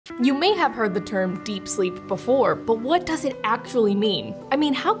You may have heard the term deep sleep before, but what does it actually mean? I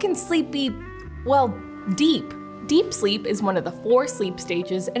mean, how can sleep be, well, deep? Deep sleep is one of the 4 sleep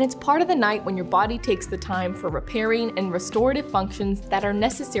stages, and it's part of the night when your body takes the time for repairing and restorative functions that are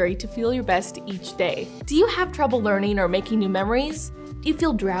necessary to feel your best each day. Do you have trouble learning or making new memories? Do you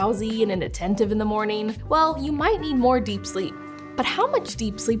feel drowsy and inattentive in the morning? Well, you might need more deep sleep. But how much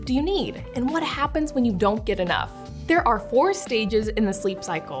deep sleep do you need? And what happens when you don't get enough? There are 4 stages in the sleep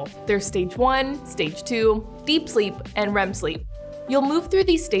cycle. There's stage 1, stage 2, deep sleep, and REM sleep. You'll move through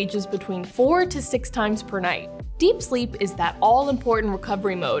these stages between 4 to 6 times per night. Deep sleep is that all-important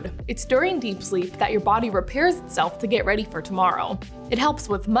recovery mode. It's during deep sleep that your body repairs itself to get ready for tomorrow. It helps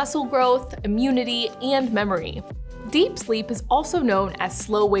with muscle growth, immunity, and memory. Deep sleep is also known as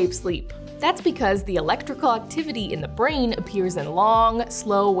slow-wave sleep. That's because the electrical activity in the brain appears in long,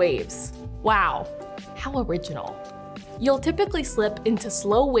 slow waves. Wow, how original. You'll typically slip into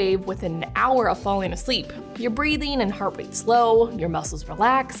slow wave within an hour of falling asleep. Your breathing and heart rate slow, your muscles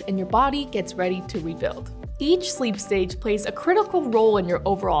relax, and your body gets ready to rebuild. Each sleep stage plays a critical role in your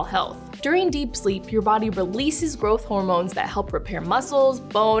overall health. During deep sleep, your body releases growth hormones that help repair muscles,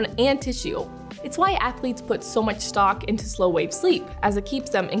 bone, and tissue. It's why athletes put so much stock into slow-wave sleep, as it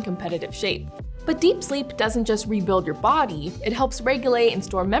keeps them in competitive shape. But deep sleep doesn't just rebuild your body, it helps regulate and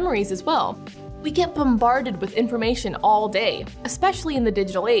store memories as well. We get bombarded with information all day, especially in the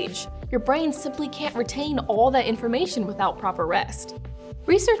digital age. Your brain simply can't retain all that information without proper rest.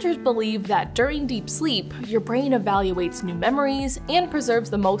 Researchers believe that during deep sleep, your brain evaluates new memories and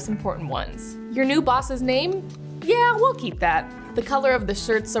preserves the most important ones. Your new boss's name? Yeah, we'll keep that. The color of the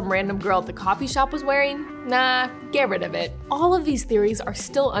shirt some random girl at the coffee shop was wearing? Nah, get rid of it. All of these theories are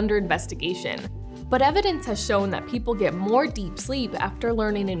still under investigation, but evidence has shown that people get more deep sleep after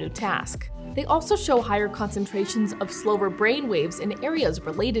learning a new task. They also show higher concentrations of slower brain waves in areas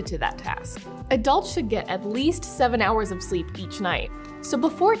related to that task. Adults should get at least 7 hours of sleep each night. So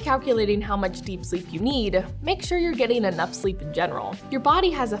before calculating how much deep sleep you need, make sure you're getting enough sleep in general. Your body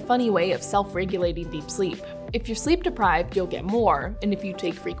has a funny way of self-regulating deep sleep. If you're sleep deprived, you'll get more, and if you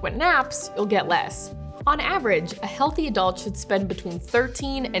take frequent naps, you'll get less. On average, a healthy adult should spend between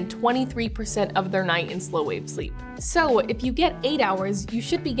 13 and 23% of their night in slow-wave sleep. So if you get 8 hours, you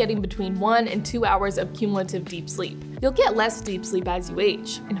should be getting between 1 and 2 hours of cumulative deep sleep. You'll get less deep sleep as you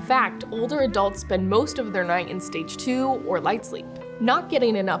age. In fact, older adults spend most of their night in stage 2 or light sleep. Not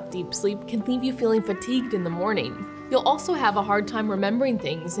getting enough deep sleep can leave you feeling fatigued in the morning. You'll also have a hard time remembering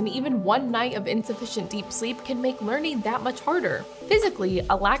things, and even one night of insufficient deep sleep can make learning that much harder. Physically,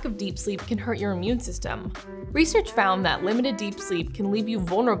 a lack of deep sleep can hurt your immune system. Research found that limited deep sleep can leave you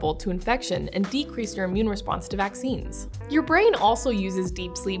vulnerable to infection and decrease your immune response to vaccines. Your brain also uses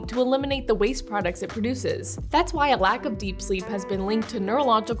deep sleep to eliminate the waste products it produces. That's why a lack of deep sleep has been linked to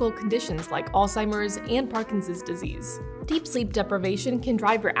neurological conditions like Alzheimer's and Parkinson's disease. Deep sleep deprivation can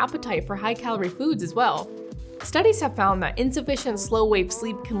drive your appetite for high-calorie foods as well. Studies have found that insufficient slow-wave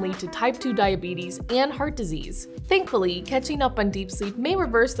sleep can lead to type 2 diabetes and heart disease. Thankfully, catching up on deep sleep may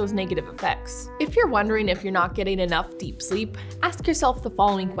reverse those negative effects. If you're wondering if you're not getting enough deep sleep, ask yourself the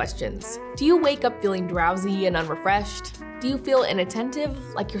following questions. Do you wake up feeling drowsy and unrefreshed? Do you feel inattentive,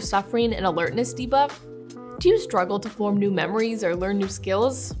 like you're suffering an alertness debuff? Do you struggle to form new memories or learn new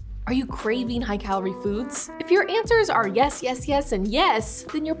skills? Are you craving high-calorie foods? If your answers are yes, yes, yes, and yes,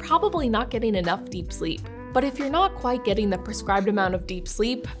 then you're probably not getting enough deep sleep. But if you're not quite getting the prescribed amount of deep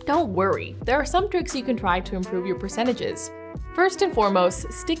sleep, don't worry. There are some tricks you can try to improve your percentages. First and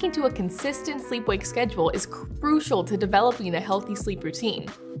foremost, sticking to a consistent sleep-wake schedule is crucial to developing a healthy sleep routine.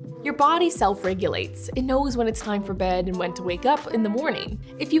 Your body self-regulates. It knows when it's time for bed and when to wake up in the morning.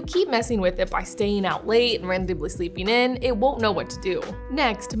 If you keep messing with it by staying out late and randomly sleeping in, it won't know what to do.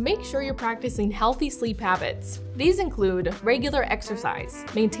 Next, make sure you're practicing healthy sleep habits. These include regular exercise,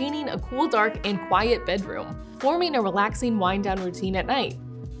 maintaining a cool, dark, and quiet bedroom, forming a relaxing wind-down routine at night,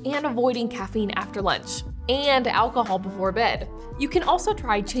 and avoiding caffeine after lunch, and alcohol before bed. You can also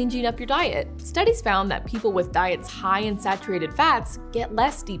try changing up your diet. Studies found that people with diets high in saturated fats get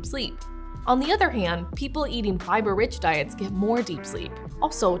less deep sleep. On the other hand, people eating fiber-rich diets get more deep sleep.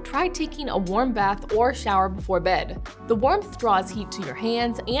 Also, try taking a warm bath or shower before bed. The warmth draws heat to your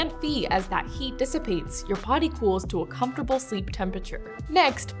hands and feet. As that heat dissipates, your body cools to a comfortable sleep temperature.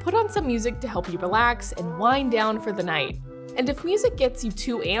 Next, put on some music to help you relax and wind down for the night. And if music gets you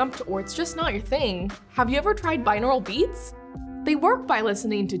too amped or it's just not your thing, have you ever tried binaural beats? They work by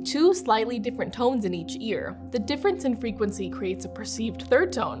listening to 2 slightly different tones in each ear. The difference in frequency creates a perceived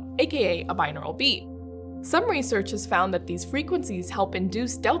third tone, aka a binaural beat. Some research has found that these frequencies help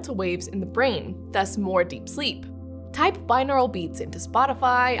induce delta waves in the brain, thus more deep sleep. Type binaural beats into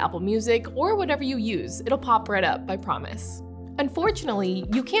Spotify, Apple Music, or whatever you use. It'll pop right up, I promise. Unfortunately,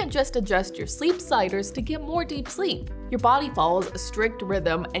 you can't just adjust your sleep sliders to get more deep sleep. Your body follows a strict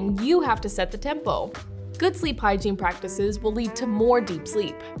rhythm and you have to set the tempo. Good sleep hygiene practices will lead to more deep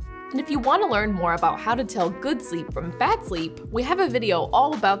sleep. And if you want to learn more about how to tell good sleep from bad sleep, we have a video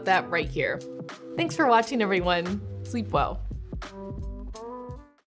all about that right here. Thanks for watching, everyone. Sleep well.